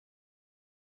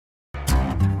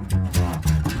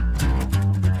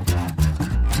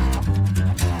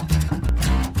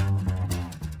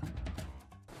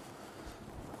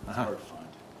It's hard to find.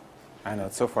 I know,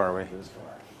 it's so far away. It is far.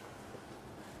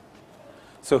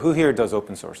 So who here does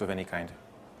open source of any kind?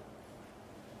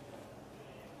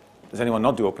 Does anyone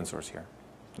not do open source here?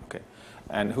 Okay.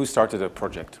 And who started a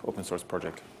project, open source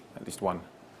project? At least one.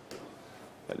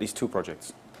 At least 2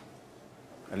 projects.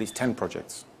 At least 10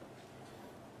 projects.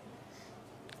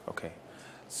 Okay.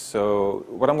 So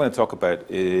what I'm going to talk about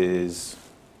is,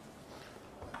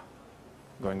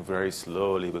 going very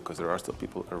slowly because there are still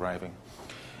people arriving,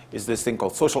 is this thing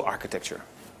called social architecture,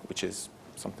 which is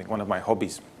one of my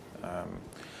hobbies.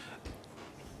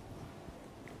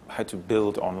 How to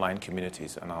build online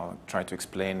communities, and I'll try to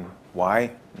explain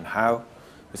why and how,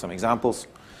 with some examples,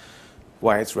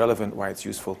 why it's relevant, why it's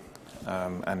useful,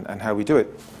 and how we do it.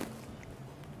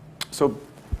 So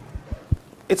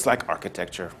it's like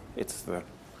architecture. It's the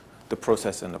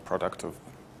process and the product of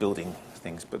building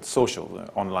things, but social,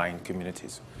 online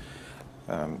communities.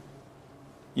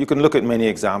 You can look at many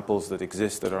examples that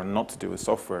exist that are not to do with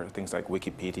software, things like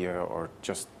Wikipedia or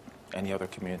just any other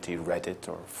community, Reddit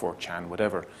or 4chan,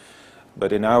 whatever.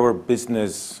 But in our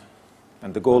business,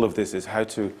 and the goal of this is how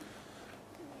to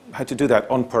do that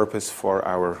on purpose for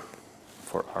our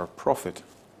profit.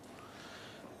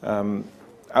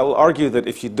 I will argue that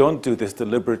if you don't do this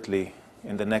deliberately,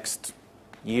 in the next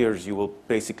years you will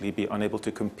basically be unable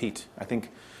to compete. I think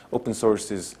open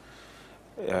source is,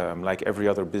 like every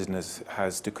other business,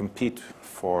 has to compete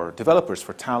for developers,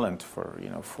 for talent, for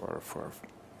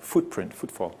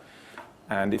footfall.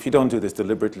 And if you don't do this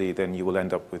deliberately, then you will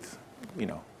end up with,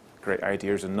 great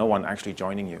ideas and no one actually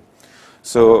joining you.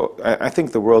 So I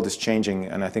think the world is changing,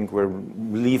 and I think we're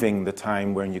leaving the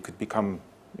time when you could become,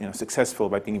 successful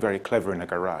by being very clever in a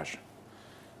garage.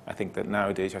 I think that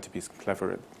nowadays you have to be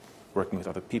clever at working with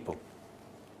other people.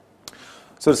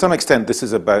 So to some extent, this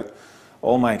is about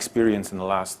all my experience in the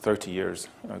last 30 years,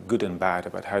 good and bad,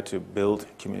 about how to build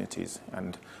communities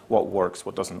and what works,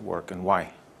 what doesn't work, and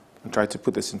why. And try to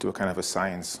put this into a kind of a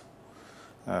science,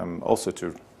 also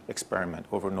to experiment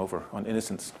over and over on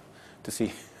innocence to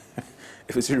see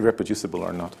if it's really reproducible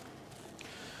or not.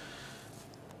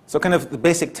 So kind of the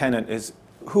basic tenet is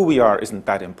who we are isn't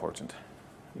that important.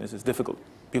 This is difficult,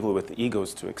 people with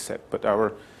egos to accept, but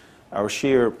our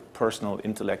sheer personal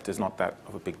intellect is not that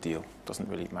of a big deal. It doesn't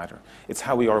really matter. It's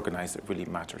how we organize that really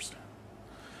matters.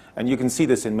 And you can see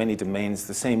this in many domains.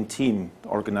 The same team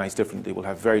organized differently will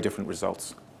have very different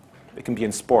results. It can be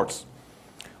in sports,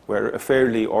 where a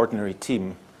fairly ordinary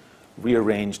team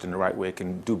rearranged in the right way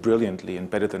can do brilliantly and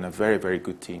better than a very, very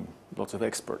good team. Lots of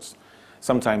experts.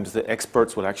 Sometimes the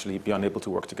experts will actually be unable to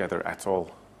work together at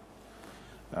all.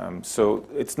 So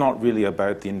it's not really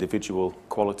about the individual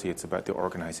quality, it's about the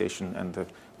organization and the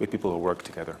way people will work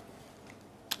together.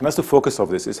 And that's the focus of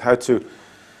this, is how to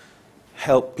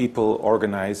help people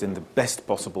organize in the best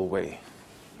possible way.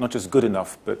 Not just good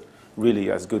enough, but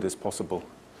really as good as possible.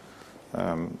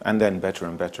 And then better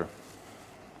and better.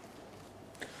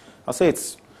 I'll say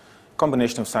it's a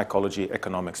combination of psychology,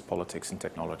 economics, politics, and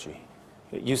technology.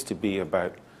 It used to be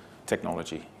about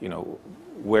technology.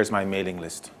 Where's my mailing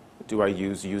list? Do I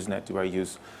use Usenet? Do I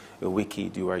use a wiki?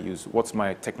 What's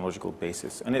my technological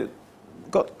basis? And it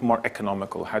got more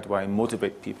economical. How do I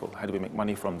motivate people? How do we make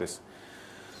money from this?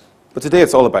 But today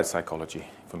it's all about psychology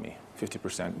for me,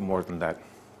 50% more than that.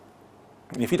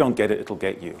 And if you don't get it, it'll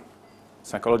get you.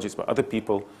 Psychology is about other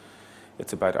people.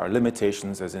 It's about our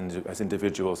limitations as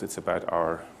individuals. It's about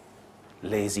our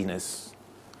laziness.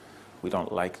 We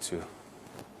don't like to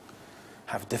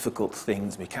have difficult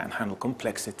things. We can't handle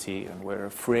complexity, and we're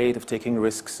afraid of taking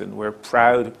risks, and we're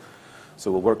proud.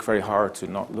 So we'll work very hard to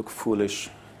not look foolish,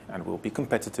 and we'll be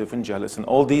competitive and jealous. And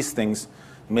all these things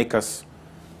make us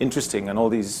interesting, and all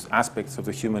these aspects of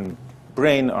the human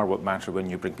brain are what matter when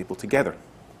you bring people together.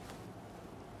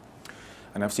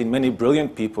 And I've seen many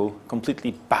brilliant people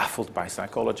completely baffled by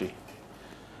psychology.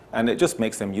 And it just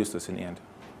makes them useless in the end.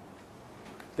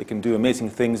 They can do amazing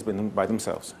things by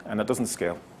themselves, and that doesn't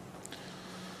scale.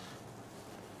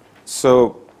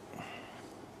 So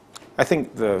I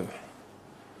think the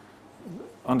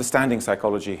understanding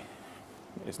psychology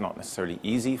is not necessarily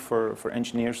easy for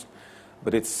engineers,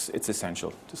 but it's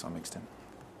essential to some extent.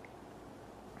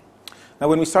 Now,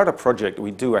 when we start a project,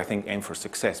 we do, I think, aim for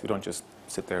success. We don't just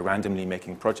sit there randomly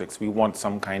making projects. We want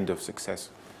some kind of success.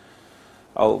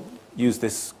 I'll use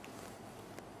this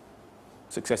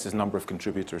success as number of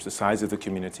contributors, the size of the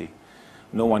community.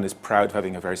 No one is proud of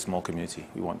having a very small community.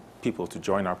 We want people to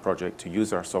join our project, to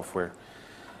use our software.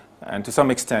 And to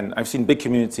some extent, I've seen big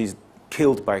communities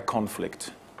killed by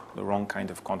conflict, the wrong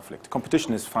kind of conflict.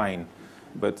 Competition is fine,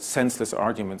 but senseless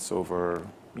arguments over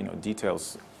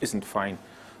details isn't fine.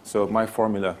 So my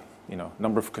formula, You know,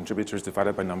 number of contributors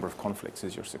divided by number of conflicts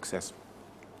is your success.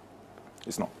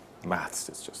 It's not maths,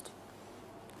 it's just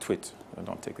twit.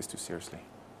 Don't take this too seriously.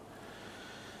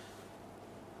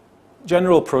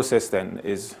 General process then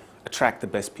is attract the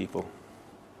best people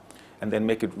and then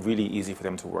make it really easy for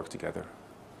them to work together.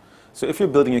 So if you're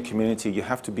building a community, you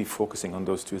have to be focusing on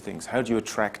those two things. How do you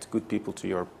attract good people to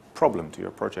your problem, to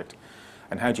your project?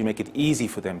 And how do you make it easy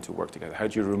for them to work together? How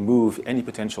do you remove any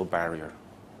potential barrier?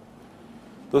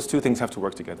 Those two things have to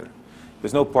work together.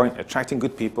 There's no point attracting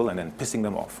good people and then pissing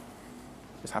them off.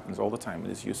 This happens all the time.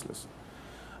 It is useless.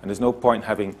 And there's no point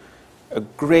having a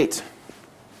great,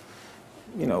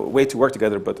 way to work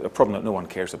together, but a problem that no one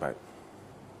cares about.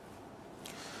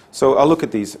 So I'll look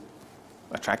at these: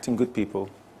 attracting good people,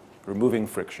 removing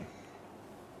friction.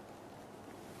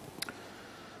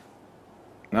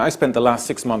 Now, I spent the last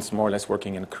 6 months more or less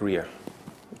working in Korea,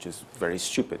 which is very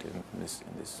stupid in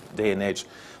this day and age.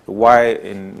 But why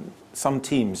in some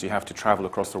teams you have to travel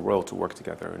across the world to work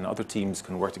together, and other teams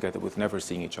can work together with never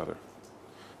seeing each other.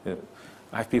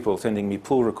 I have people sending me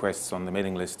pull requests on the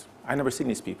mailing list. I've never seen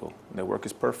these people. Their work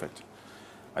is perfect.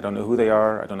 I don't know who they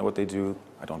are. I don't know what they do.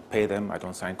 I don't pay them. I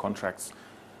don't sign contracts.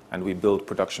 And we build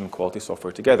production quality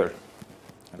software together.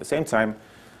 At the same time,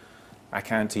 I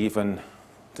can't even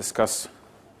discuss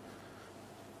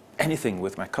anything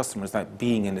with my customers without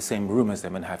being in the same room as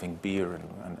them and having beer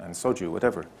and soju,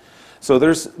 whatever. So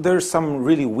there's some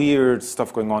really weird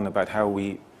stuff going on about how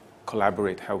we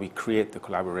collaborate, how we create the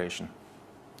collaboration.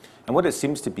 And what it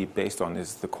seems to be based on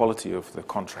is the quality of the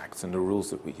contracts and the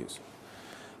rules that we use.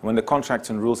 When the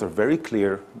contracts and rules are very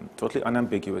clear, totally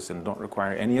unambiguous, and don't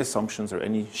require any assumptions or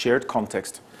any shared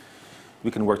context,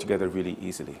 we can work together really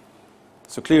easily.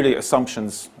 So clearly,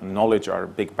 assumptions and knowledge are a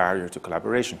big barrier to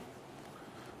collaboration.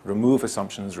 Remove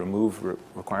assumptions, remove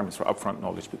requirements for upfront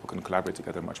knowledge, people can collaborate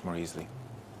together much more easily.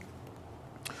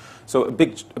 So a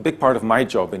big part of my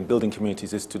job in building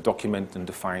communities is to document and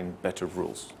define better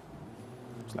rules.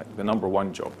 It's like the number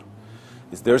one job.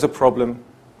 Is there's a problem,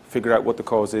 figure out what the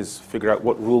cause is, figure out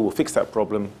what rule will fix that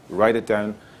problem, write it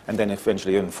down, and then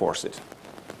eventually enforce it.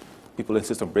 People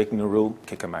insist on breaking the rule,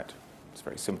 kick them out. It's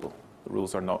very simple. The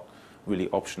rules are not really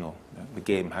optional. The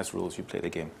game has rules, you play the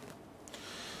game.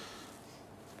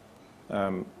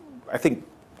 I think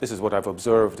this is what I've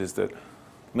observed, is that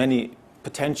many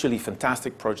potentially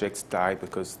fantastic projects die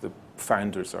because the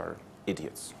founders are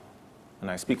idiots.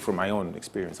 And I speak from my own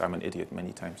experience. I'm an idiot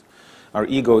many times. Our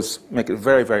egos make it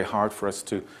very, very hard for us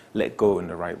to let go in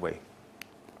the right way.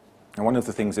 And one of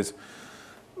the things is,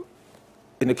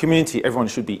 in a community, everyone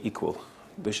should be equal.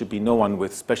 There should be no one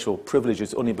with special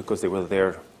privileges only because they were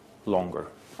there longer.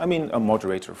 I mean, a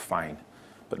moderator, fine,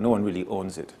 but no one really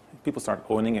owns it. If people start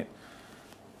owning it,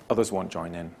 others won't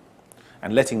join in.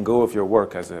 And letting go of your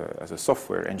work as a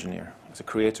software engineer, as a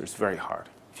creator, is very hard.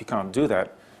 If you can't do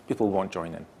that, people won't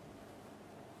join in.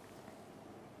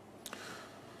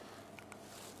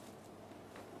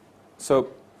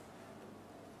 So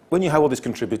when you have all these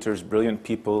contributors, brilliant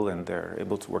people, and they're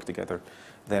able to work together,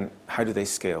 then how do they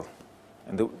scale?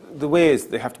 And the way is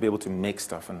they have to be able to make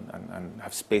stuff and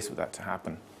have space for that to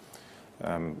happen.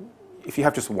 If you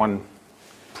have just one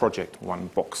project, one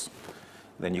box,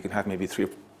 then you can have maybe three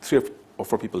or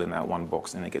four people in that one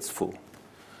box, and it gets full. So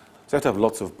you have to have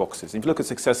lots of boxes. If you look at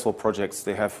successful projects,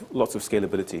 they have lots of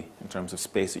scalability in terms of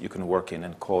space that you can work in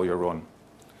and call your own.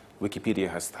 Wikipedia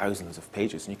has thousands of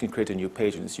pages, and you can create a new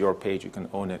page, and it's your page, you can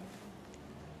own it.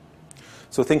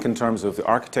 So think in terms of the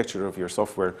architecture of your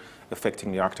software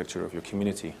affecting the architecture of your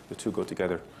community. The two go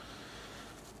together.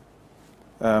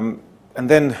 And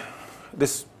then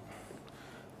this,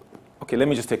 okay, let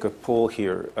me just take a poll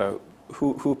here.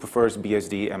 Who prefers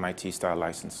BSD, MIT style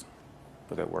license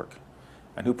for their work?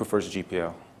 And who prefers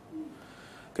GPL?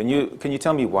 Can you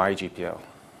tell me why GPL?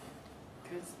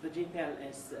 Because the GPL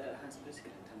has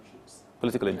political intentions.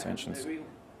 Political intentions.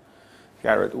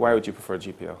 Garrett, why would you prefer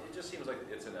GPL? It just seems like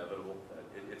it's inevitable.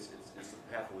 It's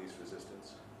the path of least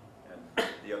resistance, and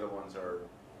the other ones are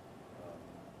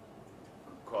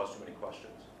cause too many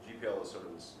questions. GPL is sort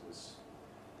of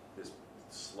this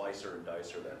slicer and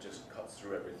dicer that just cuts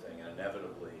through everything, and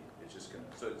inevitably it's just going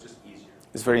to, so it's just easier.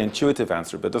 It's a very intuitive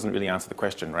answer, but it doesn't really answer the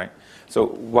question, right? So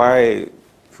why,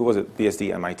 who was it,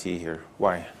 BSD, MIT here?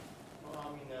 Why? Well, I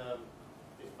mean,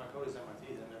 if my code is MIT,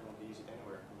 then everyone can use it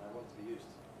anywhere, and I want it to be used.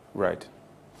 Right.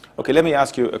 Okay, let me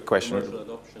ask you a question,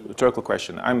 adoption. rhetorical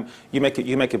question. You make a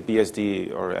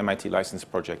BSD or MIT license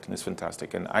project, and it's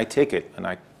fantastic, and I take it, and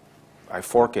I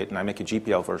fork it, and I make a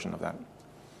GPL version of that.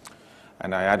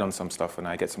 And I add on some stuff, and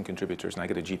I get some contributors, and I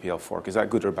get a GPL fork. Is that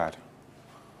good or bad?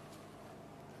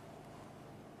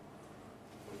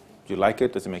 Do you like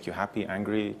it? Does it make you happy,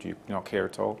 angry? Do you not care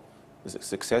at all? Is it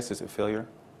success? Is it failure?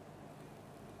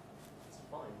 It's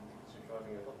fine, because you're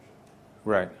driving adoption.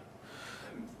 Right.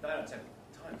 And 9 out of 10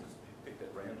 times it's picked at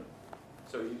random.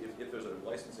 So if there's a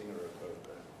licensing or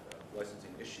a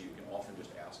licensing issue, you can often just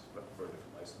ask for a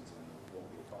different license and it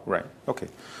won't be a problem. Right. Okay.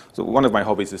 So one of my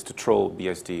hobbies is to troll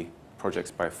BSD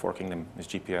projects by forking them as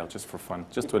GPL just for fun,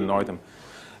 just to annoy them.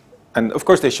 And of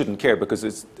course they shouldn't care, because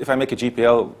if I make a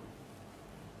GPL,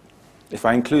 if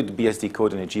I include BSD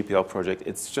code in a GPL project,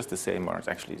 it's just the same, or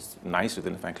it's nicer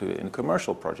than if I include it in a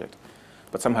commercial project.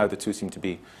 But somehow the two seem to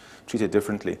be treated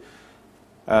differently.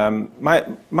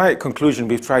 My conclusion,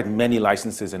 we've tried many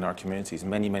licenses in our communities,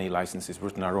 many licenses,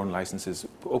 written our own licenses,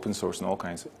 open source and all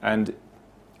kinds. And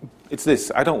it's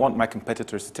this: I don't want my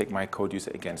competitors to take my code, use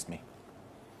it against me.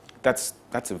 That's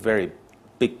a very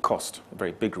big cost, a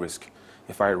very big risk.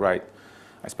 If I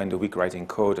spend a week writing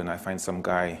code and I find some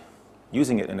guy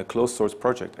using it in a closed source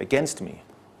project against me,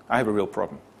 I have a real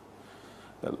problem.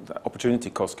 The opportunity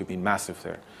cost could be massive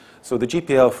there. So the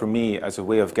GPL for me, as a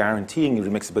way of guaranteeing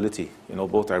remixability in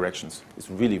both directions, is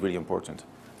really, really important.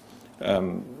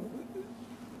 The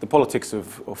politics of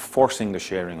forcing the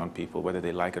sharing on people, whether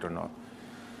they like it or not,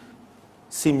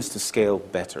 seems to scale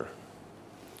better.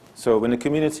 So in a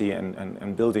community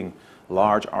and building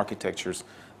large architectures,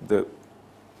 the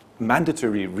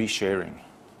mandatory resharing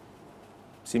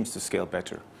seems to scale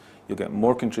better. You'll get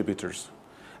more contributors.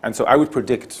 And so I would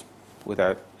predict,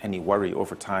 without any worry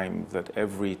over time, that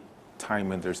every time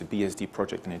when there's a BSD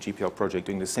project and a GPL project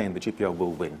doing the same, the GPL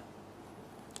will win.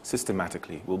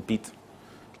 Systematically, will beat.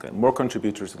 You'll get more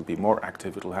contributors, it'll be more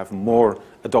active, it'll have more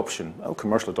adoption,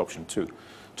 commercial adoption too,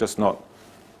 just not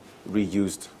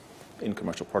reused in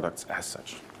commercial products as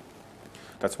such.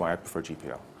 That's why I prefer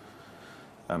GPL.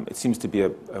 It seems to be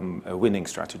a winning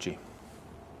strategy.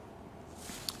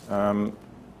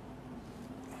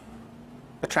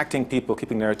 Attracting people,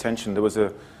 keeping their attention. There was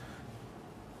who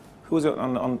was it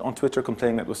on Twitter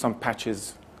complaining that there was some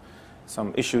patches,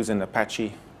 some issues in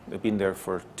Apache. They've been there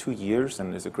for 2 years,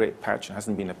 and there's a great patch and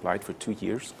hasn't been applied for 2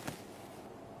 years.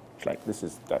 It's like,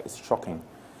 that is shocking.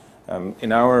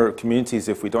 In our communities,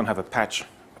 if we don't have a patch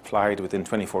applied within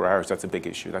 24 hours, that's a big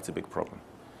issue, that's a big problem.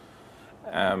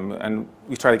 And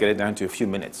we try to get it down to a few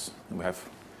minutes. And we have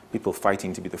people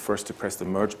fighting to be the first to press the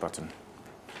merge button.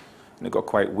 And it got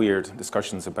quite weird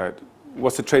discussions about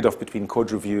what's the trade-off between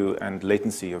code review and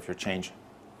latency of your change.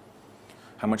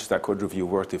 How much is that code review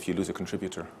worth if you lose a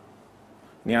contributor?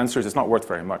 And the answer is it's not worth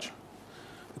very much.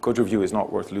 The code review is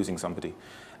not worth losing somebody.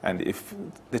 And if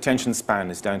the attention span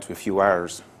is down to a few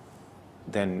hours,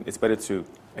 then it's better to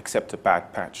accept a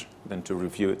bad patch than to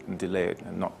review it and delay it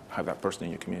and not have that person in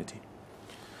your community.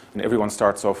 And everyone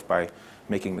starts off by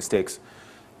making mistakes.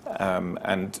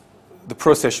 And the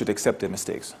process should accept their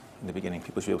mistakes in the beginning.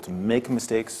 People should be able to make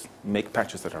mistakes, make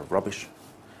patches that are rubbish.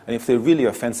 And if they're really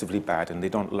offensively bad and they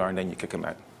don't learn, then you kick them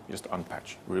out. You just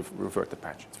unpatch, revert the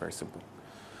patch. It's very simple.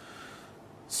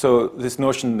 So this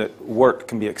notion that work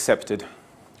can be accepted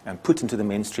and put into the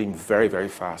mainstream very, very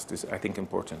fast is, I think,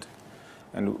 important.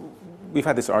 And we've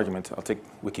had this argument. I'll take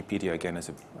Wikipedia again as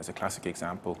a classic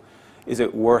example. Is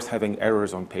it worth having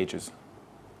errors on pages?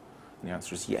 And the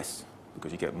answer is yes,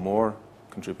 because you get more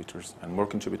contributors, and more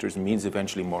contributors means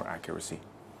eventually more accuracy.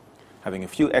 Having a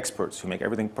few experts who make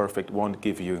everything perfect won't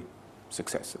give you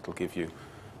success. It'll give you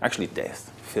actually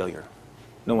death, failure.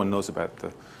 No one knows about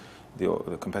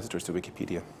the competitors to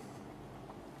Wikipedia.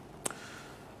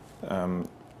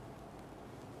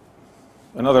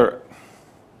 Another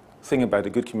thing about a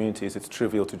good community is it's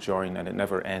trivial to join and it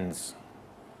never ends.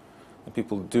 And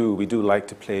we do like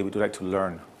to play, we do like to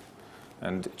learn.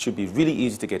 And it should be really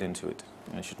easy to get into it.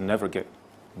 And it should never get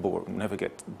boring, never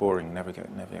get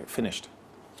finished.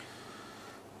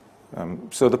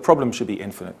 So the problem should be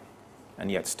infinite, and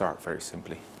yet start very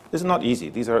simply. This is not easy.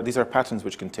 These are patterns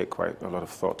which can take quite a lot of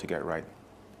thought to get right.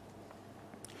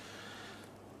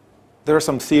 There are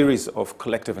some theories of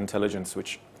collective intelligence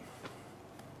which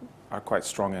are quite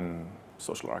strong in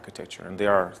social architecture, and they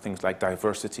are things like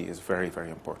diversity is very, very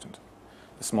important.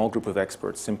 A small group of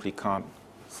experts simply can't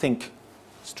think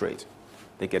straight.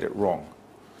 They get it wrong.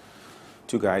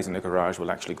 Two guys in a garage will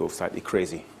actually go slightly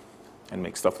crazy and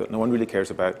make stuff that no one really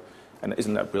cares about, and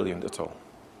isn't that brilliant at all.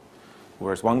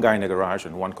 Whereas one guy in a garage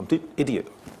and one complete idiot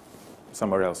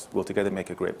somewhere else will together make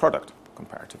a great product,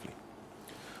 comparatively.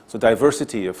 So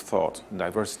diversity of thought, and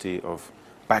diversity of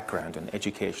background and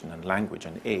education and language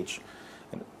and age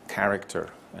and character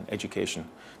and education,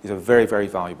 these are very, very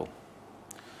valuable.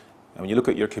 And when you look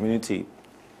at your community,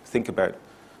 think about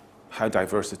how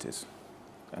diverse it is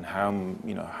and how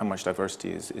much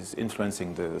diversity is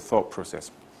influencing the thought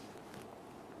process.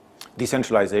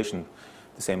 Decentralization,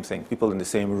 the same thing. People in the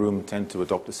same room tend to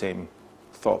adopt the same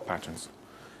thought patterns.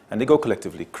 And they go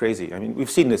collectively crazy. I mean, we've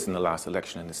seen this in the last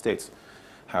election in the States,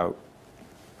 how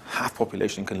half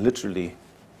population can literally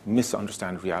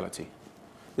misunderstand reality.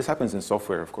 This happens in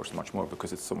software, of course, much more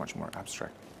because it's so much more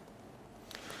abstract.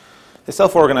 The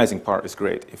self-organizing part is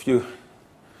great. If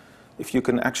you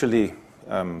can actually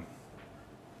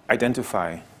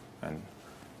identify and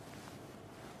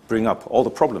bring up all the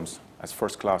problems as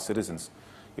first-class citizens,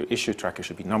 your issue tracker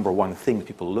should be #1 thing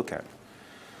people look at.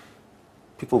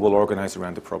 People will organize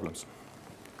around the problems,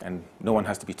 and no one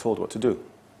has to be told what to do.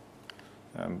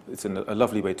 It's a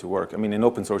lovely way to work. I mean, in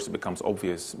open source, it becomes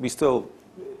obvious. We still,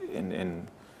 in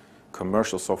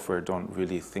commercial software, don't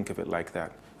really think of it like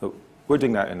that. So we're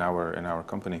doing that in our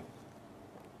company,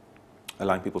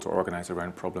 allowing people to organize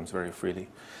around problems very freely.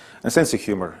 And a sense of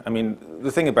humor. I mean,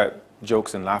 the thing about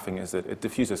jokes and laughing is that it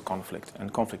diffuses conflict,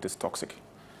 and conflict is toxic.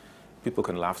 People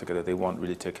can laugh together. They won't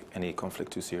really take any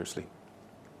conflict too seriously.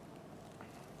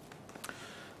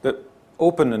 The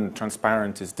open and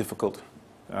transparent is difficult.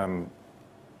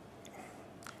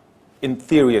 In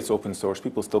theory, it's open source.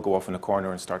 People still go off in a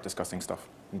corner and start discussing stuff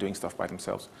and doing stuff by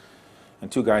themselves.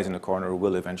 And two guys in a corner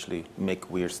will eventually make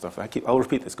weird stuff. I'll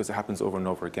repeat this because it happens over and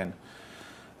over again.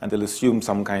 And they'll assume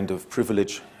some kind of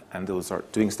privilege, and they'll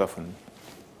start doing stuff and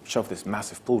shove this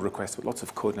massive pull request with lots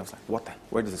of code. And I was like, what the?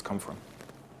 Where does this come from?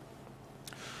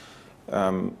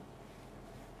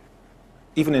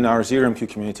 Even in our ZeroMQ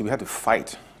community, we had to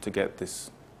fight to get this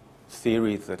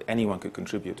theory that anyone could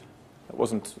contribute. It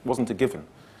wasn't a given.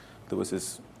 There was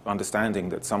this understanding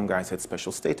that some guys had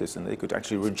special status and they could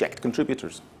actually reject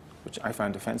contributors, which I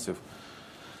found offensive.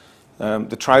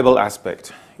 The tribal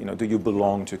aspect, do you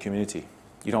belong to a community?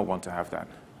 You don't want to have that.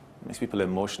 It makes people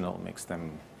emotional, makes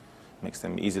them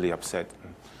easily upset.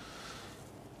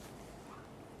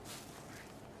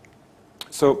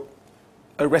 So,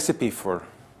 a recipe for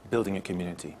building a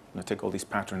community. Take all these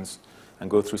patterns and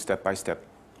go through step by step.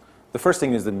 The first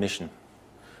thing is the mission.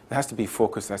 There has to be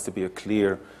focus, there has to be a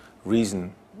clear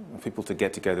reason for people to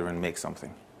get together and make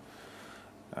something.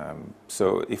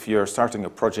 So if you're starting a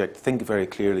project, think very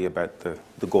clearly about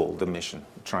the goal, the mission.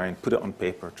 Try and put it on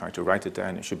paper, try to write it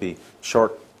down. It should be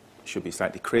short, it should be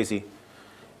slightly crazy,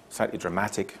 slightly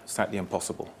dramatic, slightly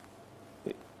impossible.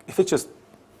 If it's just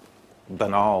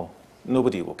banal,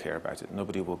 nobody will care about it.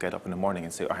 Nobody will get up in the morning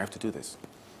and say, I have to do this.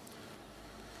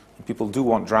 And people do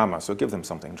want drama, so give them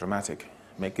something dramatic.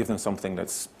 Give them something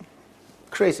that's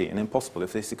crazy and impossible.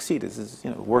 If they succeed, this is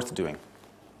worth doing.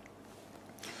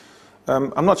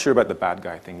 I'm not sure about the bad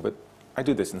guy thing, but I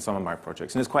do this in some of my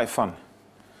projects, and it's quite fun.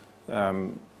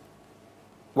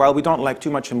 While we don't like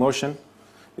too much emotion,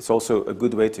 it's also a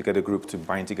good way to get a group to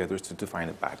bind together to define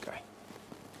a bad guy.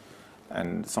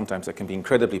 And sometimes that can be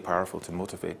incredibly powerful to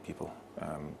motivate people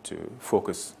to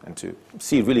focus and to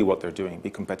see really what they're doing, be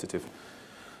competitive.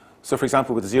 So for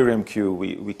example, with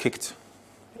ZeroMQ, we kicked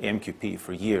AMQP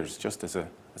for years just as a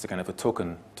kind of a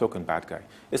token bad guy.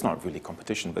 It's not really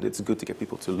competition, but it's good to get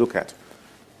people to look at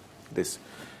this.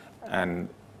 And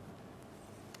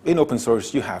in open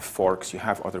source, you have forks, you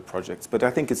have other projects, but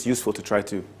I think it's useful to try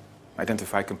to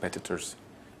identify competitors,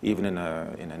 even in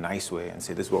a nice way, and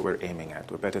say, this is what we're aiming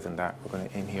at. We're better than that. We're going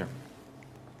to aim here.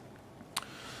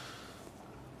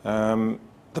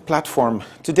 The platform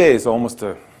today is almost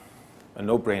a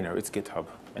no-brainer. It's GitHub.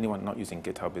 Anyone not using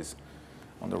GitHub is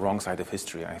on the wrong side of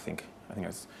history, I think.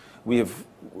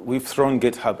 We've thrown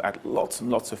GitHub at lots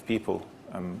and lots of people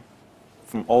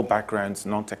from all backgrounds,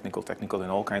 non-technical, technical, in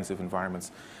all kinds of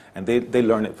environments, and they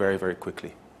learn it very, very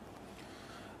quickly.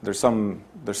 There's some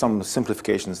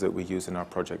simplifications that we use in our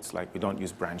projects, like we don't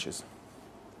use branches,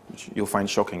 which you'll find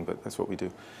shocking, but that's what we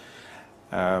do.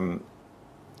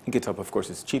 GitHub, of course,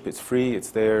 is cheap, it's free,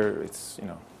 it's there, it's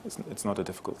not a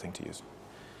difficult thing to use.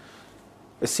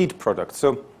 A seed product.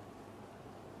 So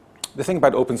the thing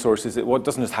about open source is it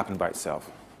doesn't just happen by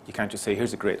itself. You can't just say,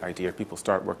 here's a great idea, people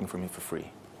start working for me for free.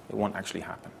 It won't actually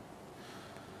happen.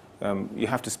 You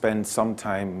have to spend some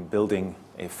time building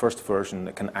a first version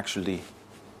that can actually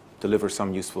deliver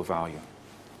some useful value.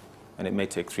 And it may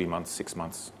take 3 months, 6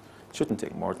 months. It shouldn't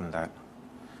take more than that.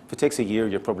 If it takes a year,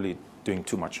 you're probably doing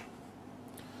too much.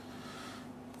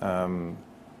 And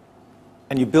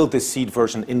you build this seed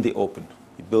version in the open.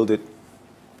 You build it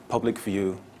public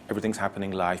view. Everything's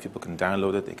happening live. People can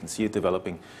download it. They can see it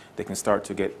developing. They can start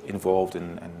to get involved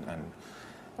and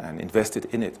invested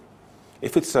in it.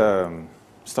 If it's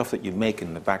stuff that you make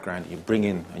in the background, you bring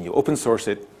in and you open source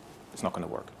it, it's not going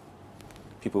to work.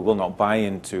 People will not buy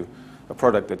into a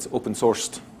product that's open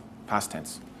sourced, past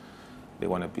tense. They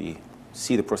want to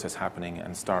see the process happening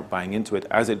and start buying into it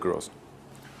as it grows.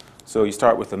 So you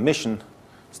start with a mission,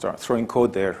 start throwing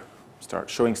code there, start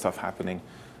showing stuff happening,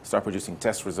 start producing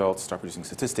test results, start producing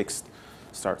statistics,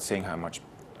 start saying how much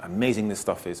amazing this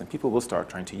stuff is, and people will start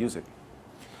trying to use it.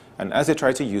 And as they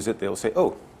try to use it, they'll say,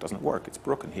 oh, it doesn't work, it's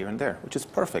broken here and there, which is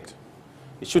perfect.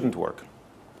 It shouldn't work.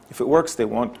 If it works, they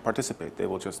won't participate. They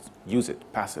will just use it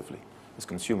passively as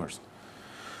consumers.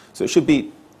 So it should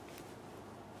be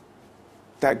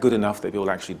that good enough that people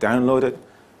actually download it,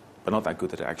 but not that good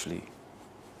that it actually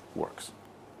works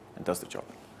and does the job.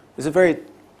 It's a very,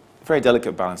 very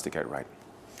delicate balance to get right.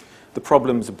 The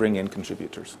problems bring in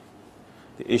contributors.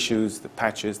 The issues, the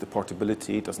patches, the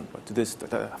portability, it doesn't do this,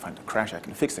 I find a crash, I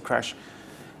can fix the crash.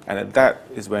 And that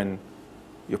is when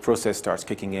your process starts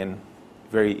kicking in.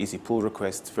 Very easy pull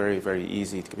requests, very, very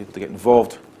easy to get people to get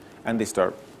involved, and they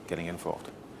start getting involved.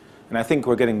 And I think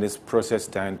we're getting this process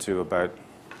down to about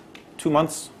 2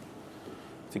 months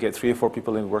to get 3 or 4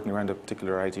 people in working around a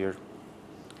particular idea.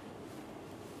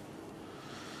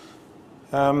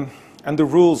 And the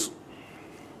rules,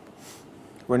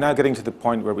 we're now getting to the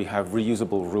point where we have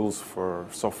reusable rules for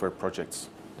software projects.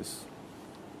 This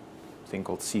thing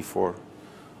called C4,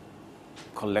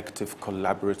 Collective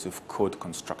Collaborative Code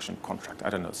Construction Contract. I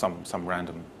don't know, some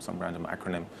random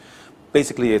acronym.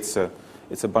 Basically, it's a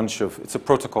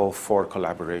protocol for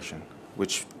collaboration,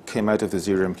 which came out of the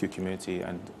ZeroMQ community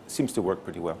and seems to work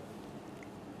pretty well.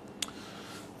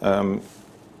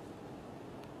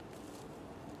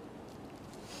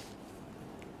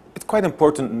 It's quite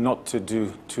important not to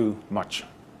do too much.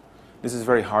 This is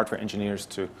very hard for engineers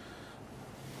to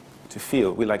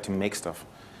feel. We like to make stuff.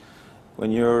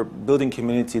 When you're building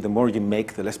community, the more you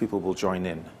make, the less people will join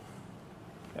in.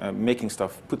 Making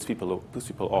stuff puts people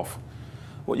off.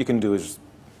 What you can do is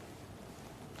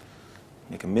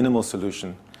make a minimal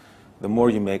solution. The more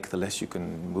you make, the less you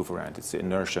can move around. It's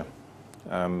inertia.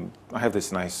 I have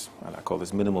this nice, I call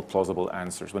this minimal plausible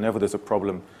answers. Whenever there's a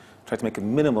problem, try to make a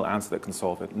minimal answer that can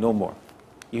solve it, no more.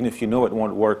 Even if you know it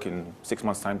won't work in 6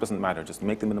 months' time, doesn't matter. Just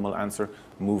make the minimal answer,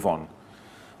 move on.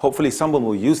 Hopefully someone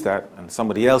will use that and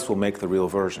somebody else will make the real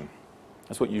version.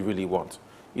 That's what you really want.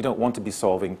 You don't want to be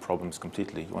solving problems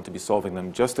completely. You want to be solving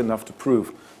them just enough to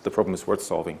prove the problem is worth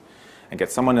solving and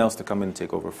get someone else to come in and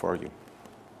take over for you.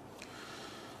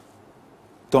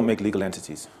 Don't make legal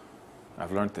entities.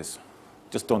 I've learned this.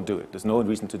 Just don't do it. There's no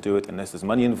reason to do it unless there's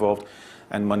money involved,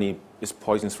 and money is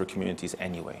poisonous for communities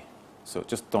anyway. So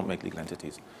just don't make legal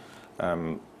entities.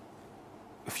 A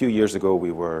few years ago,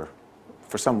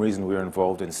 for some reason, we were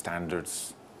involved in standard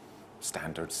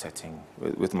setting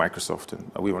with Microsoft,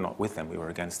 and we were not with them, we were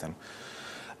against them.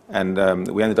 And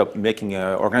we ended up making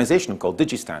an organization called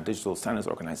DigiStand, Digital Standards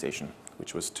Organization,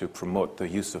 which was to promote the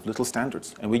use of little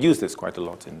standards. And we use this quite a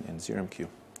lot in ZeroMQ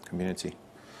community.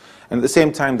 And at the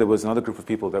same time, there was another group of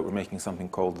people that were making something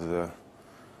called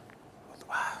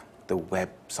the web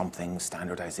something,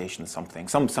 standardization something,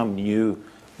 some new,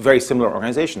 very similar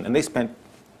organization. And they spent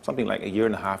something like 1.5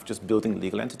 years just building a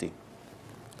legal entity,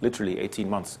 literally 18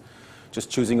 months, just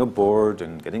choosing a board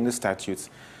and getting the statutes.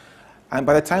 And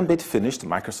by the time they'd finished,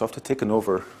 Microsoft had taken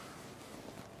over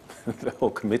the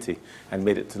whole committee and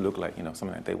made it to look like,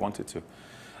 something that they wanted to.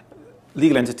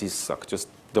 Legal entities suck. Just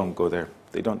don't go there.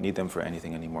 They don't need them for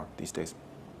anything anymore these days.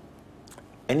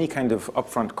 Any kind of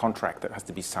upfront contract that has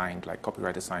to be signed, like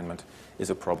copyright assignment, is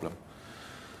a problem.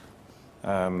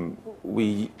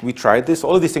 We tried this.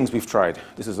 All of these things we've tried.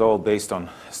 This is all based on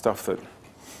stuff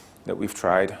that we've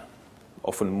tried,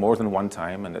 often more than one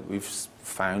time, and that we've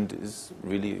found is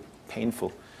really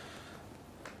painful.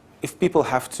 If people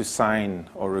have to sign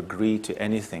or agree to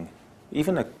anything,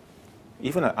 even a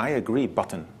I agree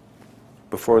button,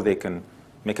 before they can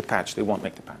make a patch, they won't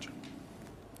make the patch.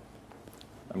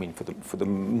 I mean, for the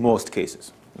most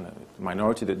cases. The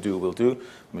minority that do will do,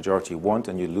 the majority won't,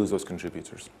 and you lose those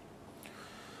contributors.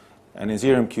 And in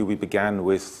ZeroMQ, we began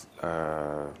with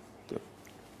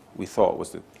we thought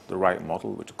was the right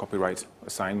model, which is a copyright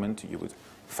assignment. You would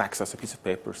fax us a piece of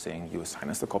paper saying you assign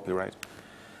us the copyright.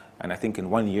 And I think in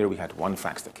 1 year we had 1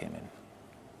 fax that came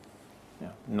in.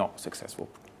 Not successful.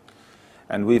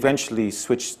 And we eventually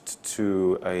switched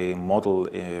to a model,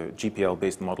 a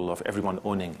GPL-based model of everyone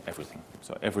owning everything.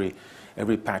 So every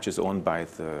patch is owned by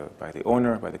the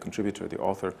owner, by the contributor, the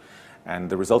author, and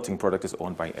the resulting product is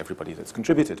owned by everybody that's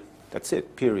contributed. That's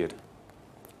it, period.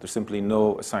 There's simply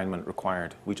no assignment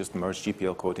required. We just merge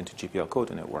GPL code into GPL code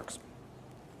and it works.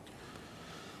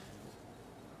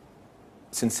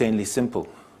 It's insanely simple,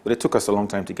 but it took us a long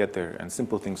time to get there, and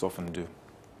simple things often do.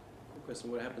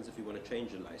 Question, what happens if you want to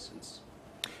change a license?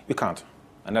 You can't,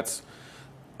 and that's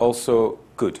also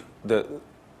good. The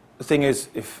thing is,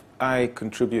 if I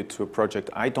contribute to a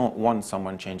project, I don't want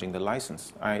someone changing the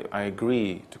license. I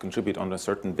agree to contribute on a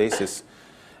certain basis,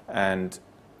 and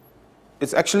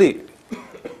it's actually,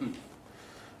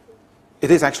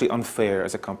 it is actually unfair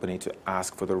as a company to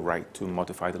ask for the right to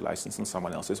modify the license on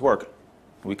someone else's work.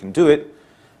 We can do it,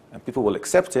 and people will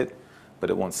accept it,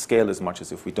 but it won't scale as much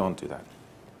as if we don't do that.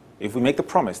 If we make the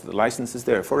promise that the license is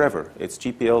there forever, it's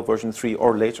GPL version 3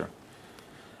 or later,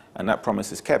 and that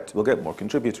promise is kept, we'll get more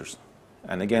contributors.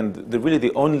 And again, really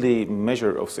the only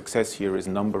measure of success here is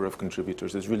number of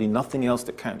contributors. There's really nothing else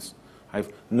that counts. I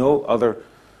have no other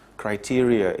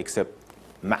criteria except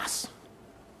mass,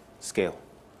 scale.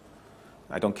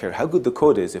 I don't care how good the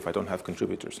code is if I don't have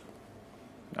contributors.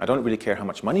 I don't really care how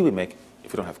much money we make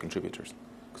if we don't have contributors.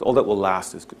 Because all that will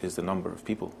last is the number of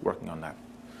people working on that.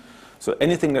 So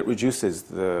anything that reduces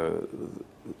the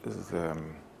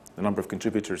number of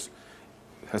contributors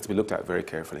has to be looked at very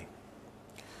carefully.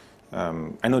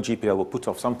 I know GPL will put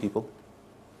off some people,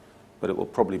 but it will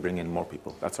probably bring in more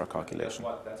people. That's our calculation.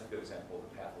 That's a good example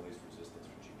of the path of least resistance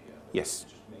for GPL. Yes. It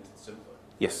just makes it simpler.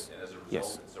 Yes. And as a result,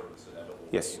 Yes. it's sort of this inevitable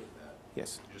Yes. wave that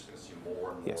Yes. you're just going to see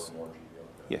more and more Yes. and more GPL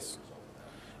code Yes. as a result of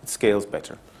that. It scales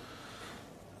better.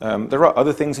 There are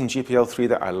other things in GPL3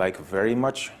 that I like very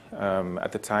much.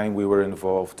 At the time, we were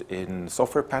involved in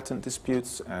software patent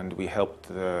disputes, and we helped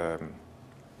the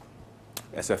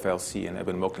SFLC and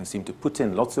Eben Moklen seem to put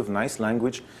in lots of nice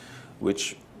language,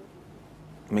 which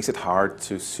makes it hard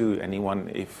to sue anyone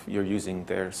if you're using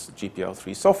their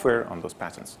GPL3 software on those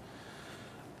patents.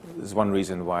 This is one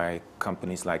reason why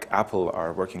companies like Apple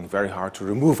are working very hard to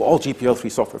remove all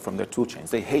GPL3 software from their tool chains.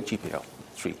 They hate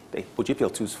GPL3. Well,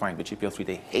 GPL2 is fine, but GPL3,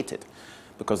 they hate it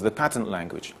because of the patent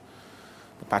language.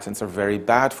 The patents are very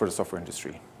bad for the software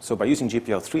industry. So by using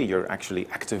GPL3, you're actually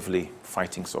actively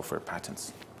fighting software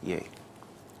patents. Yay.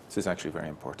 This is actually very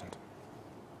important.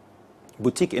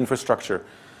 Boutique infrastructure,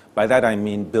 by that I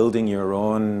mean building your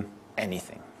own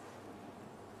anything.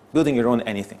 Building your own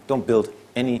anything. Don't build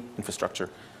any infrastructure.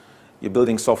 You're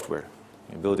building software.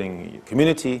 You're building your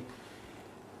community.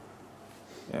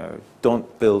 Don't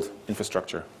build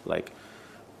infrastructure like,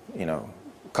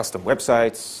 custom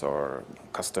websites or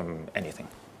custom anything.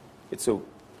 It's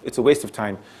a waste of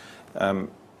time.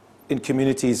 In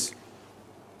communities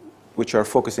which are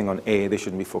focusing on A, they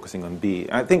shouldn't be focusing on B.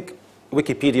 I think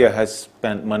Wikipedia has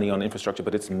spent money on infrastructure,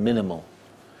 but it's minimal.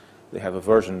 They have a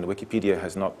version. Wikipedia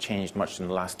has not changed much in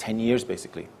the last 10 years,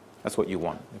 basically. That's what you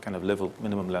want, a kind of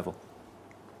minimum level.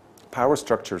 Power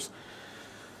structures.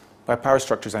 By power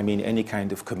structures, I mean any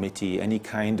kind of committee, any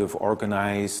kind of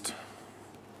organized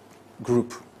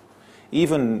group. I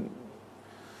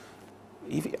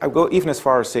go even as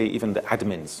far as say even the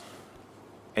admins,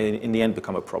 in the end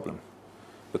become a problem.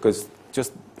 Because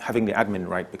just having the admin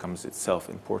right becomes itself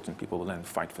important. People will then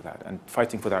fight for that. And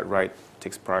fighting for that right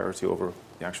takes priority over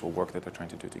the actual work that they're trying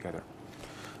to do together.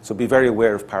 So be very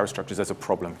aware of power structures as a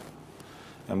problem.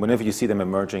 And whenever you see them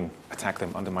emerging, attack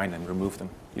them, undermine them, remove them.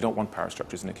 You don't want power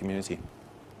structures in a community.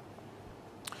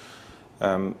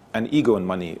 And ego and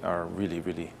money are really,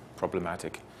 really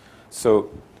problematic. So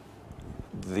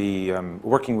the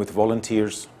working with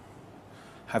volunteers,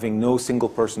 having no single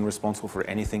person responsible for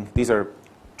anything, these are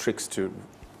tricks to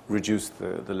reduce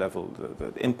the level,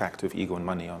 the impact of ego and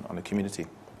money on a community.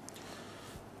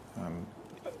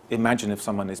 Imagine if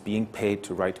someone is being paid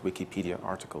to write Wikipedia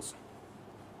articles.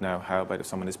 Now, how about if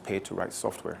someone is paid to write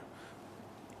software?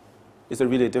 Is there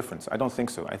really a difference? I don't think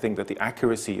so. I think that the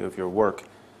accuracy of your work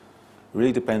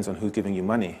really depends on who's giving you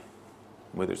money,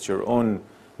 whether it's your own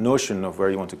notion of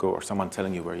where you want to go or someone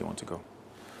telling you where you want to go.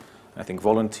 I think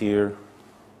volunteer,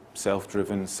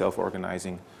 self-driven,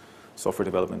 self-organizing software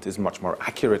development is much more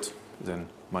accurate than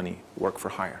money work for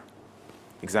hire.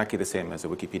 Exactly the same as a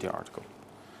Wikipedia article.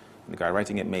 The guy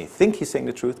writing it may think he's saying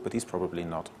the truth, but he's probably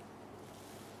not.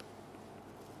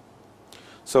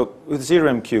 So with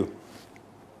 0MQ,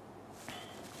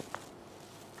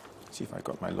 see if I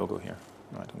got my logo here.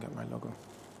 No, I don't get my logo.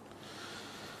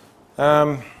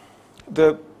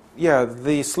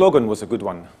 The slogan was a good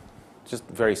one. Just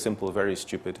very simple, very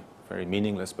stupid, very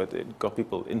meaningless, but it got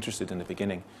people interested in the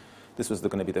beginning. This was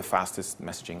going to be the fastest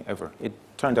messaging ever. It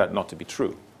turned out not to be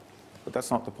true, but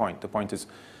that's not the point. The point is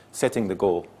setting the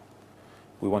goal.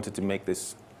 We wanted to make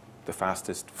this the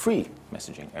fastest free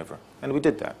messaging ever, and we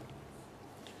did that.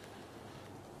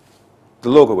 The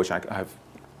logo, which I have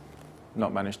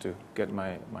not managed to get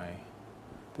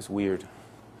this weird.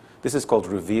 This is called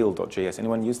reveal.js.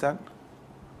 Anyone use that?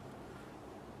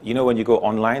 You know when you go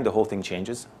online, the whole thing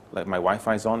changes. Like my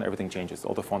Wi-Fi's on, everything changes.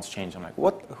 All the fonts change. I'm like,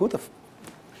 what? Who the?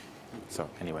 So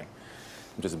anyway,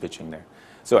 I'm just bitching there.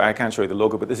 So I can't show you the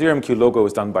logo, but the ZeroMQ logo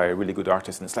is done by a really good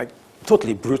artist, and it's like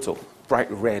totally brutal, bright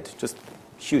red, just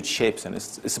huge shapes, and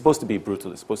it's supposed to be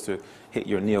brutal. It's supposed to hit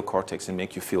your neocortex and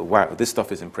make you feel, wow, this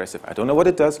stuff is impressive. I don't know what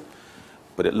it does,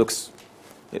 but it looks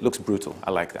brutal.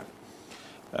 I like that.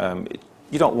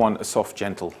 You don't want a soft,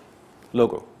 gentle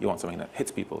logo. You want something that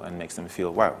hits people and makes them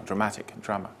feel, wow, dramatic,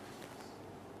 drama.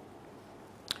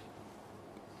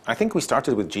 I think we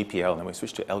started with GPL and then we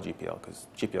switched to LGPL because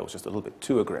GPL was just a little bit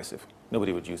too aggressive.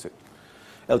 Nobody would use it.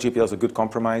 LGPL is a good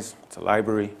compromise. It's a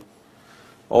library.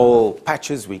 All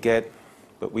patches we get,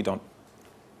 but we don't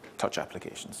touch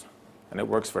applications. And it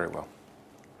works very well.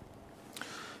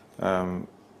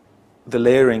 The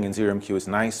layering in ZeroMQ is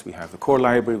nice. We have the core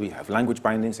library, we have language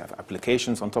bindings, we have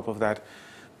applications on top of that.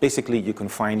 Basically, you can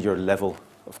find your level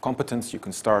of competence. You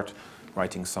can start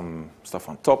writing some stuff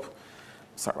on top,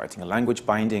 start writing a language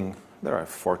binding. There are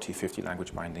 40, 50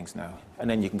 language bindings now. And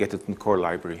then you can get it in the core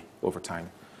library over time.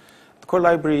 The core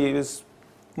library is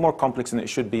more complex than it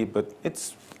should be, but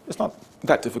it's not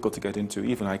that difficult to get into.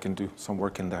 Even I can do some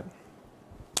work in that.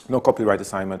 No copyright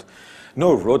assignment,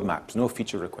 no roadmaps, no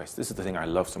feature requests. This is the thing I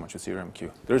love so much with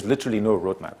ZeroMQ. There's literally no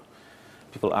roadmap.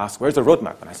 People ask, where's the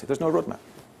roadmap? And I say, there's no roadmap.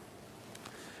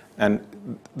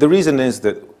 And the reason is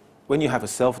that when you have a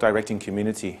self-directing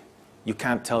community, you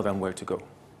can't tell them where to go.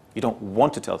 You don't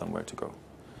want to tell them where to go.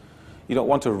 You don't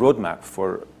want a roadmap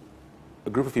for a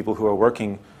group of people who are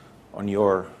working on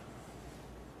your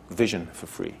vision for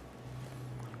free.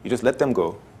 You just let them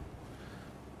go.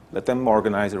 Let them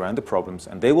organize around the problems,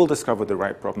 and they will discover the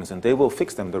right problems, and they will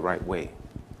fix them the right way.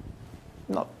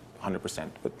 Not 100%,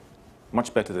 but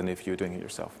much better than if you're doing it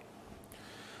yourself.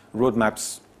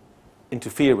 Roadmaps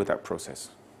interfere with that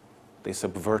process. They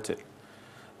subvert it.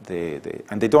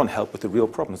 And they don't help with the real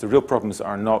problems. The real problems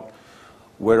are not,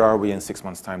 where are we in 6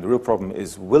 months' time? The real problem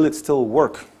is, will it still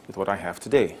work with what I have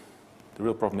today? The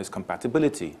real problem is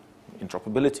compatibility,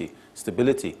 interoperability,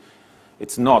 stability.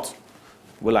 It's not,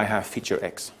 will I have feature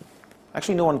X?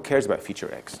 Actually, no one cares about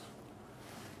feature X.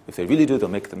 If they really do, they'll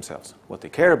make it themselves. What they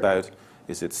care about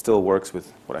is it still works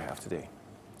with what I have today.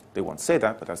 They won't say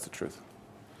that, but that's the truth.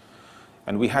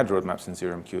 And we had roadmaps in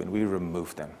ZeroMQ, and we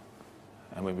removed them.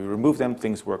 And when we removed them,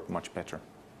 things worked much better.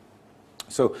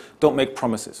 So don't make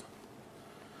promises.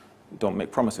 Don't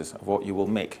make promises of what you will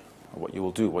make, or what you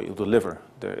will do, what you'll deliver.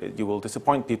 You will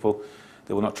disappoint people.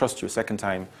 They will not trust you a second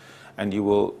time. And you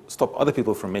will stop other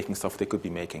people from making stuff they could be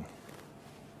making.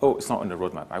 Oh, it's not on the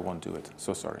roadmap. I won't do it.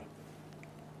 So sorry.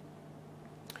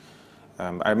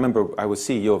 I remember I was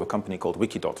CEO of a company called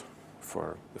Wikidot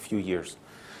for a few years.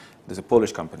 There's a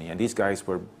Polish company, and these guys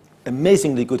were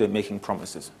amazingly good at making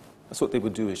promises. That's what they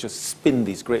would do, is just spin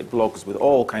these great blogs with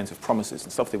all kinds of promises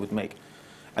and stuff they would make.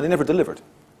 And they never delivered.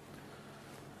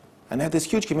 And they had this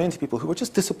huge community of people who were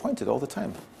just disappointed all the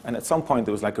time. And at some point,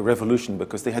 there was like a revolution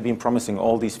because they had been promising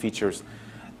all these features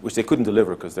which they couldn't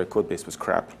deliver because their code base was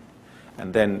crap.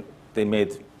 And then they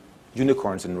made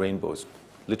unicorns and rainbows.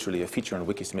 Literally a feature on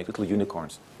Wikis to make little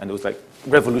unicorns. And it was like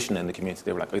revolution in the community.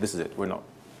 They were like, oh, this is it. We're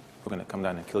going to come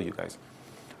down and kill you guys.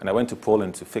 And I went to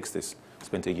Poland to fix this.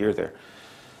 Spent a year there.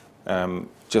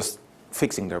 Just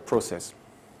fixing their process.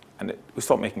 And we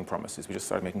stopped making promises. We just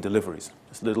started making deliveries.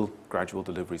 Just little gradual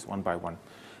deliveries, one by one.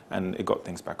 And it got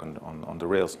things back on the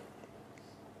rails.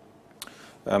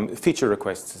 Feature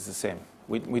requests is the same.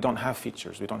 We don't have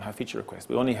features. We don't have feature requests.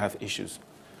 We only have issues.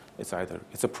 It's either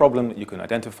it's a problem that you can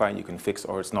identify, you can fix,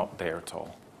 or it's not there at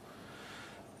all.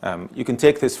 You can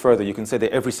take this further. You can say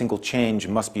that every single change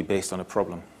must be based on a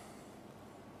problem.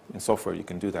 In software, you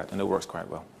can do that, and it works quite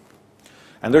well.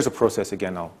 And there's a process,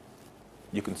 again,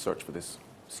 you can search for this,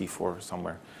 C4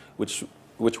 somewhere, which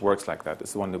works like that.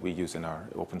 It's the one that we use in our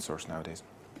open source nowadays.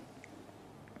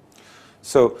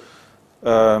 So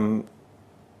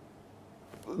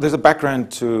there's a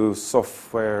background to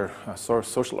software,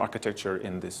 social architecture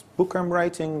in this book I'm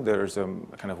writing. There's a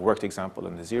kind of worked example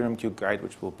in the ZeroMQ guide,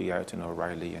 which will be out in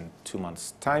O'Reilly in 2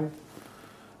 months' time.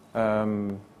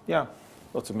 Yeah,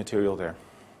 lots of material there.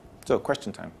 So,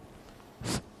 question time.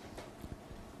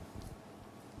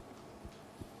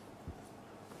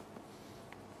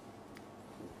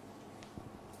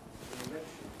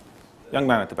 Young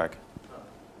man at the back.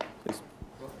 Please.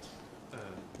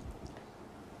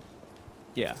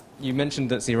 Yeah, you mentioned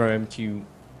that ZeroMQ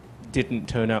didn't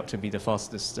turn out to be the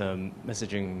fastest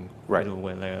messaging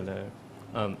middleware layer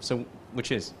there. So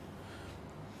which is?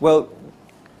 Well,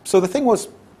 so the thing was,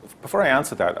 before I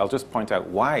answer that, I'll just point out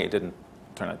why it didn't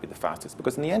turn out to be the fastest.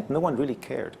 Because in the end, no one really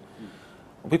cared.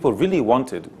 What people really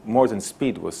wanted more than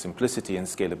speed was simplicity and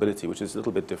scalability, which is a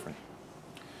little bit different.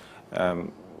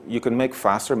 You can make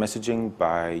faster messaging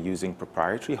by using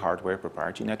proprietary hardware,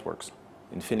 proprietary networks.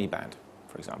 InfiniBand,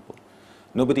 for example.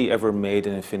 Nobody ever made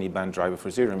an InfiniBand driver for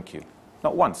 0MQ.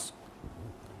 Not once.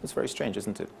 It's very strange,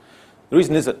 isn't it? The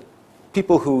reason is that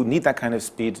people who need that kind of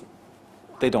speed,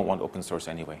 they don't want open source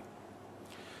anyway.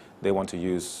 They want to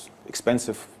use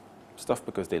expensive stuff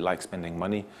because they like spending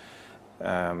money.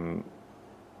 And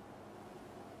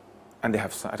they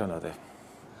have, I don't know,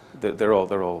 they're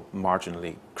all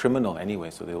marginally criminal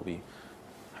anyway, so they'll be,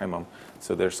 hi mom,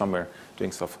 so they're somewhere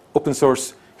doing stuff. Open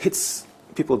source hits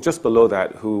people just below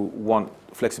that who want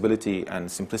flexibility and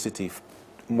simplicity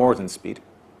more than speed.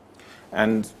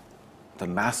 And the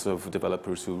mass of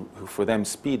developers who for them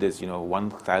speed is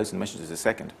 1,000 messages a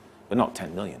second, but not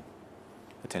 10 million.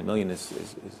 The 10 million is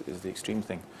the extreme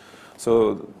thing.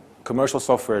 So commercial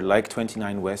software like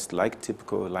 29 West, like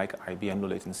TIBCO, like IBM Low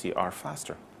Latency are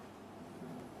faster.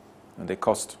 And they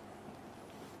cost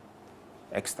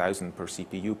X thousand per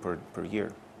CPU per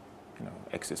year.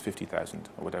 X is 50,000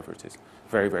 or whatever it is.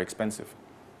 Very, very expensive.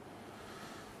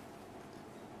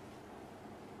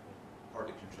 Hard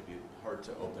to contribute, hard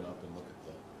to open up and look at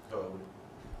the code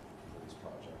for these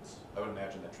projects. I would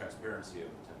imagine that transparency of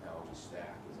the technology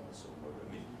stack is also important.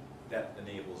 I mean, that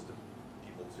enables the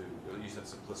people to, you said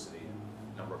simplicity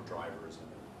and number of drivers, and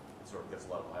it sort of gets a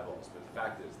lot of eyeballs. But the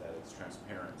fact is that it's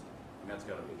transparent. I mean, that's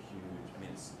got to be a huge, I mean,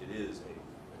 it is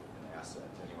an asset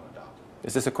to anyone adopting it.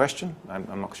 Is this a question?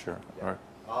 I'm not sure. Yeah.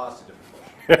 That's a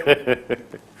different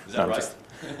question. Is that right?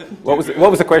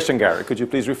 What was the question, Gary? Could you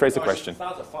please rephrase the question? It's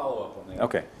not a follow-up on that.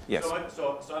 Okay, yes. So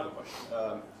I have a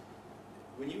question.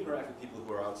 When you interact with people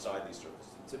who are outside these circles,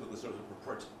 typically sort of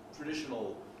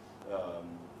traditional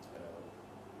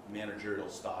managerial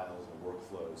styles or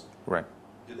workflows, right?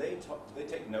 Do they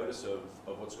take notice of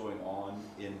what's going on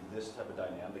in this type of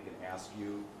dynamic and ask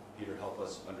you, Peter, help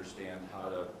us understand how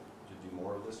to do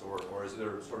more of this, or is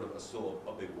there sort of still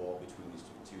a big wall between these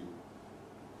two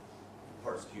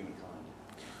parts of humankind?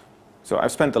 So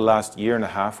I've spent the last year and a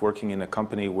half working in a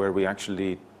company where we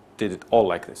actually did it all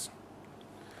like this,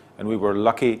 and we were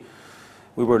lucky.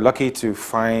 We were lucky to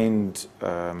find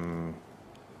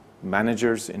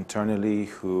managers internally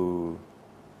who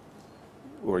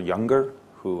were younger,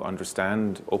 who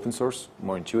understand open source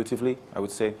more intuitively, I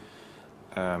would say,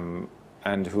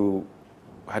 and who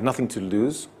had nothing to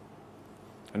lose,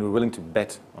 and were willing to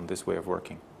bet on this way of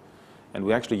working. And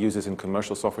we actually use this in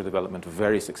commercial software development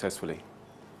very successfully.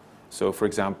 So, for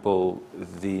example,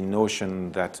 the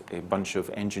notion that a bunch of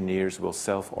engineers will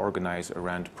self-organize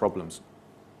around problems.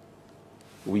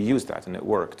 We used that, and it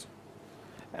worked.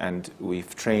 And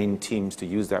we've trained teams to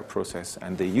use that process,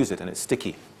 and they use it, and it's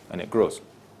sticky, and it grows.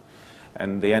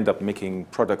 And they end up making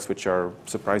products which are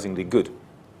surprisingly good,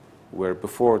 where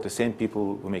before the same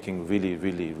people were making really,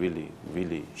 really, really,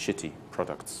 really shitty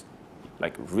products,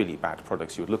 like really bad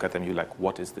products. You would look at them, you're like,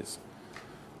 what is this?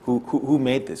 Who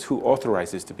made this? Who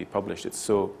authorized this to be published? It's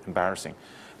so embarrassing.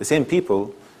 The same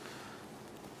people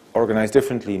organize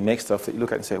differently, make stuff that you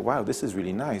look at and say, wow, this is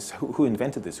really nice. Who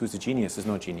invented this? Who's the genius? There's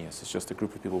no genius. It's just a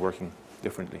group of people working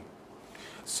differently.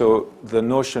 So the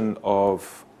notion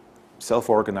of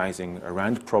self-organizing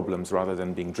around problems rather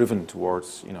than being driven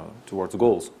towards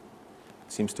goals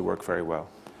seems to work very well.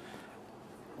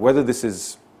 Whether this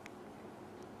is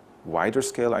wider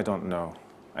scale, I don't know.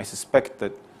 I suspect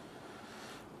that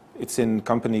it's in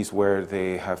companies where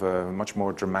they have a much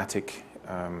more dramatic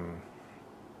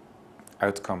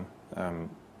outcome.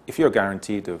 If you're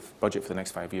guaranteed a budget for the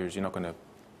next 5 years, you're not going to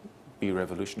be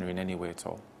revolutionary in any way at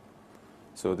all.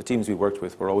 So the teams we worked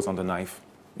with were always on the knife.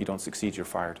 You don't succeed, you're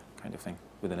fired, kind of thing,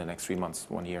 within the next 3 months,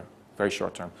 1 year, very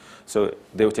short term. So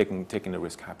they were taking the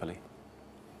risk happily.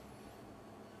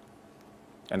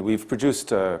 And we've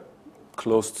produced a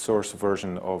closed source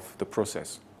version of the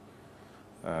process.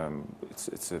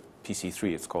 It's a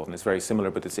PC3, it's called, and it's very similar,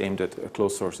 but it's aimed at a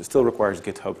closed source. It still requires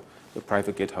GitHub, a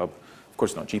private GitHub. Of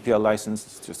course, not GPL licensed,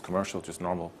 it's just commercial, just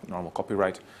normal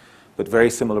copyright, but very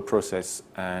similar process,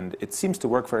 and it seems to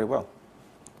work very well.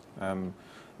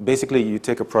 Basically, you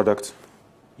take a product,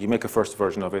 you make a first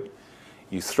version of it,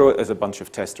 you throw it as a bunch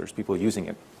of testers, people using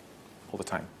it all the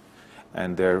time,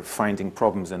 and they're finding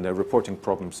problems and they're reporting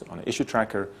problems on an issue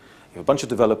tracker. You have a bunch of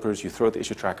developers, you throw at the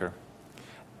issue tracker,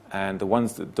 and the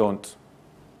ones that don't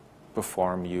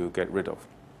perform, you get rid of.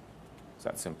 It's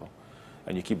that simple.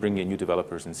 And you keep bringing in new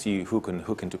developers and see who can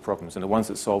hook into problems. And the ones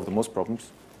that solve the most problems,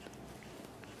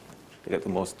 they get the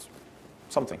most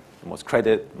something, the most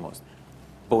credit, the most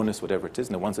bonus, whatever it is.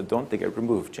 And the ones that don't, they get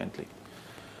removed gently.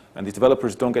 And these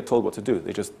developers don't get told what to do.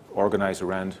 They just organize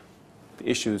around the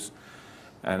issues.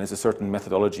 And there's a certain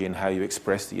methodology in how you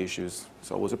express the issues.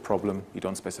 It's always a problem. You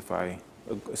don't specify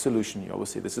a solution. You always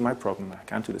say, this is my problem. I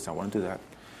can't do this. I want to do that.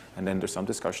 and then there's some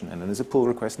discussion, and then there's a pull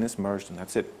request, and it's merged, and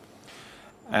that's it.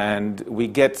 And we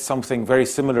get something very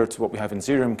similar to what we have in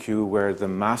ZeroMQ, where the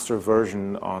master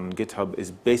version on GitHub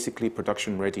is basically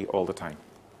production ready all the time.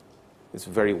 It's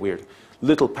very weird.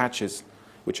 Little patches,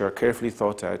 which are carefully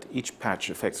thought out. Each patch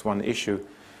affects one issue,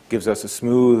 gives us a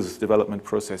smooth development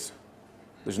process.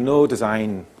 There's no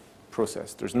design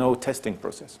process. There's no testing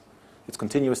process. It's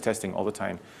continuous testing all the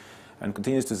time, and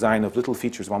continuous design of little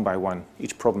features one by one.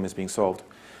 Each problem is being solved.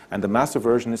 And the master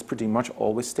version is pretty much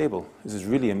always stable. This is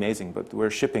really amazing, but we're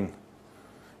shipping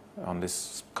on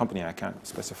this company I can't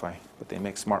specify, but they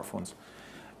make smartphones.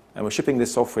 And we're shipping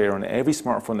this software on every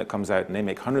smartphone that comes out, and they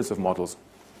make hundreds of models.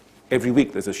 Every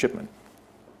week there's a shipment.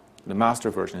 The master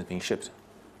version is being shipped.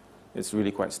 It's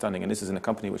really quite stunning. And this is in a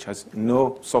company which has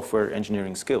no software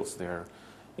engineering skills. They're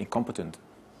incompetent,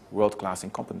 world-class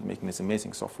incompetent, making this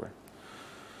amazing software.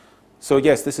 So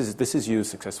yes, this is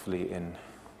used successfully in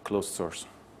closed source,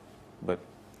 but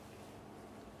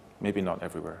maybe not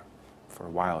everywhere for a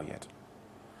while yet.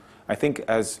 I think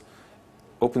as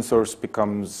open source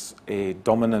becomes a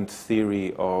dominant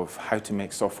theory of how to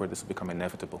make software, this will become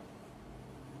inevitable.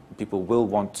 People will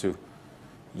want to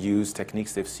use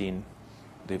techniques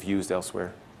they've used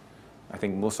elsewhere. I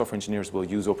think most software engineers will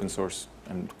use open source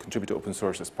and contribute to open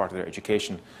source as part of their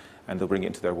education, and they'll bring it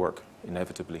into their work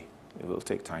inevitably. It will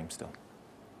take time still.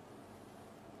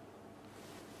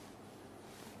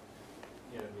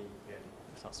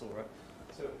 If that's all right.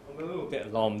 So I'm a little bit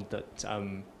alarmed that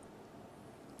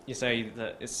you say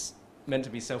that it's meant to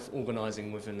be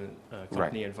self-organizing within a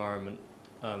company environment,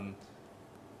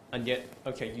 and yet,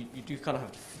 okay, you do kind of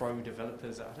have to throw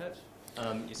developers at it.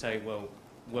 You say, well,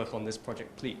 work on this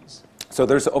project, please. So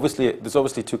there's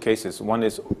obviously two cases. One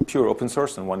is pure open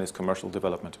source, and one is commercial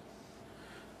development.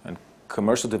 And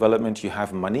commercial development, you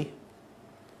have money,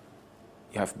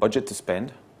 you have budget to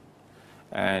spend,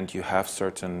 and you have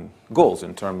certain goals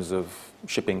in terms of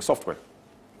shipping software,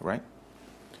 right?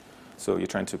 So you're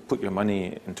trying to put your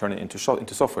money and turn it into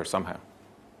software somehow.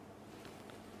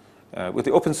 With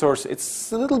the open source,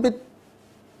 it's a little bit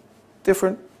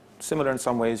different, similar in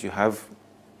some ways. You have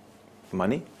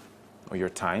money or your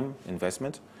time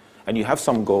investment, and you have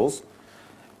some goals,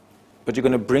 but you're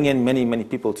going to bring in many, many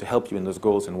people to help you in those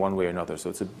goals in one way or another. So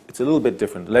it's a little bit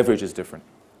different. Leverage is different,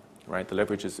 right? The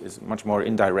leverage is much more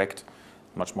indirect,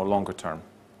 much more longer term.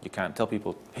 You can't tell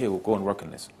people, hey, we'll go and work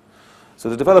on this. So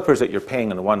the developers that you're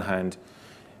paying on the one hand,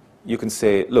 you can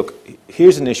say, look,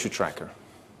 here's an issue tracker.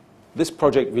 This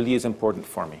project really is important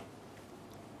for me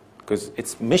because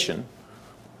its mission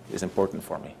is important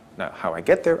for me. Now, how I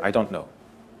get there, I don't know.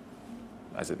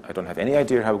 I don't have any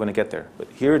idea how we're going to get there, but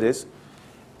here it is.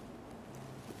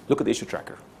 Look at the issue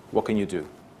tracker. What can you do?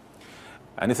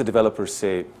 And if the developers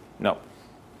say, no,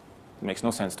 it makes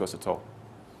no sense to us at all,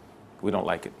 we don't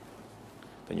like it,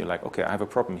 then you're like, okay, I have a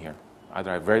problem here.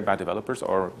 Either I have very bad developers,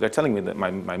 or they're telling me that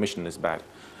my mission is bad.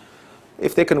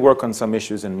 If they can work on some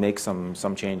issues and make some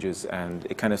changes, and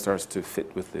it kind of starts to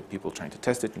fit with the people trying to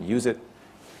test it and use it,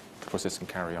 the process can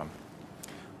carry on.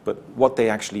 But what they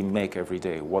actually make every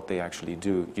day, what they actually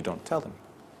do, you don't tell them.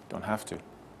 You don't have to.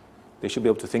 They should be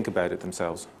able to think about it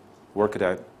themselves, work it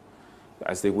out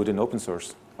as they would in open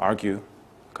source, argue,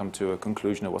 come to a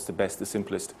conclusion of what's the best, the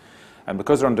simplest. And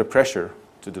because they're under pressure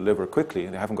to deliver quickly,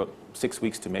 they haven't got 6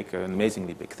 weeks to make an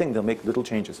amazingly big thing, they'll make little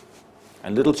changes.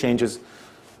 And little changes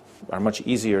are much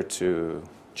easier to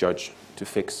judge, to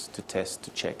fix, to test,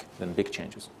 to check than big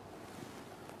changes.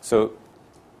 So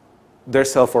they're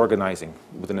self-organizing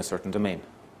within a certain domain.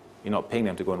 You're not paying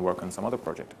them to go and work on some other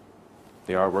project.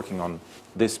 They are working on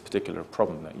this particular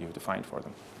problem that you've defined for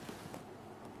them.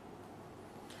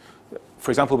 For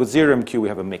example, with ZeroMQ, we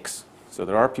have a mix. So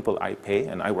there are people I pay,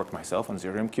 and I work myself on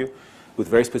ZeroMQ with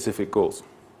very specific goals.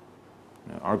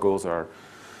 Our goals are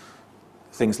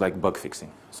things like bug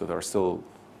fixing. So there are still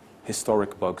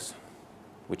historic bugs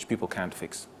which people can't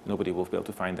fix. Nobody will be able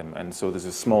to find them. And so there's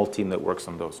a small team that works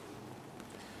on those.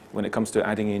 When it comes to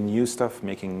adding in new stuff,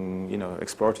 making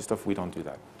exploratory stuff, we don't do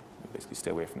that. We basically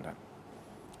stay away from that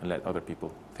and let other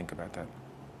people think about that.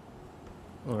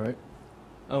 All right.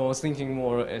 I was thinking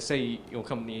more, say your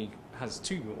company has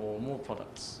 2 or more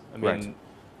products. I mean,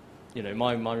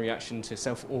 my reaction to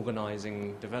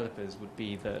self-organizing developers would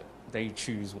be that they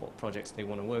choose what projects they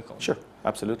want to work on. Sure,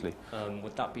 absolutely.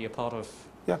 Would that be a part of...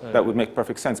 Yeah, that would make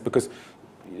perfect sense, because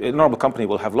a normal company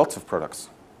will have lots of products.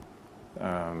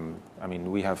 I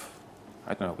mean, we have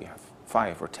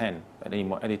 5 or 10 at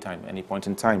any time, any point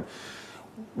in time.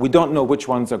 We don't know which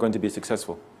ones are going to be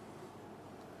successful.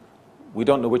 We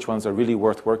don't know which ones are really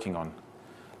worth working on.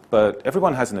 But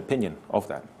everyone has an opinion of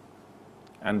that.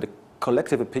 And the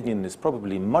collective opinion is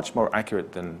probably much more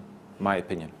accurate than my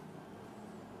opinion.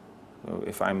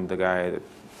 If I'm the guy that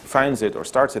finds it or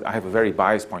starts it, I have a very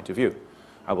biased point of view.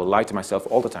 I will lie to myself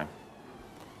all the time.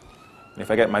 And if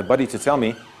I get my buddy to tell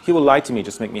me, he will lie to me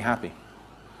just to make me happy.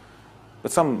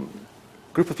 But some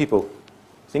group of people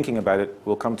thinking about it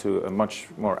will come to a much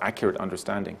more accurate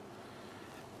understanding.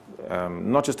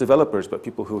 Not just developers, but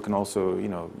people who can also,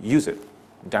 use it,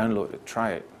 download it,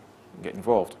 try it, get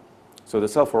involved. So the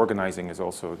self-organizing is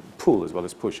also pull as well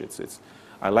as push.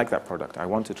 I like that product. I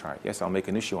want to try it. Yes, I'll make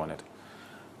an issue on it.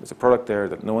 There's a product there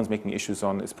that no one's making issues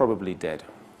on. It's probably dead.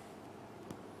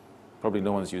 Probably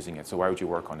no one's using it, so why would you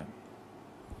work on it?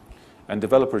 And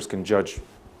developers can judge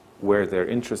where their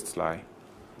interests lie.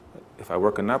 If I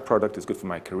work on that product, it's good for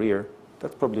my career.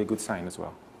 That's probably a good sign as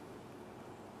well.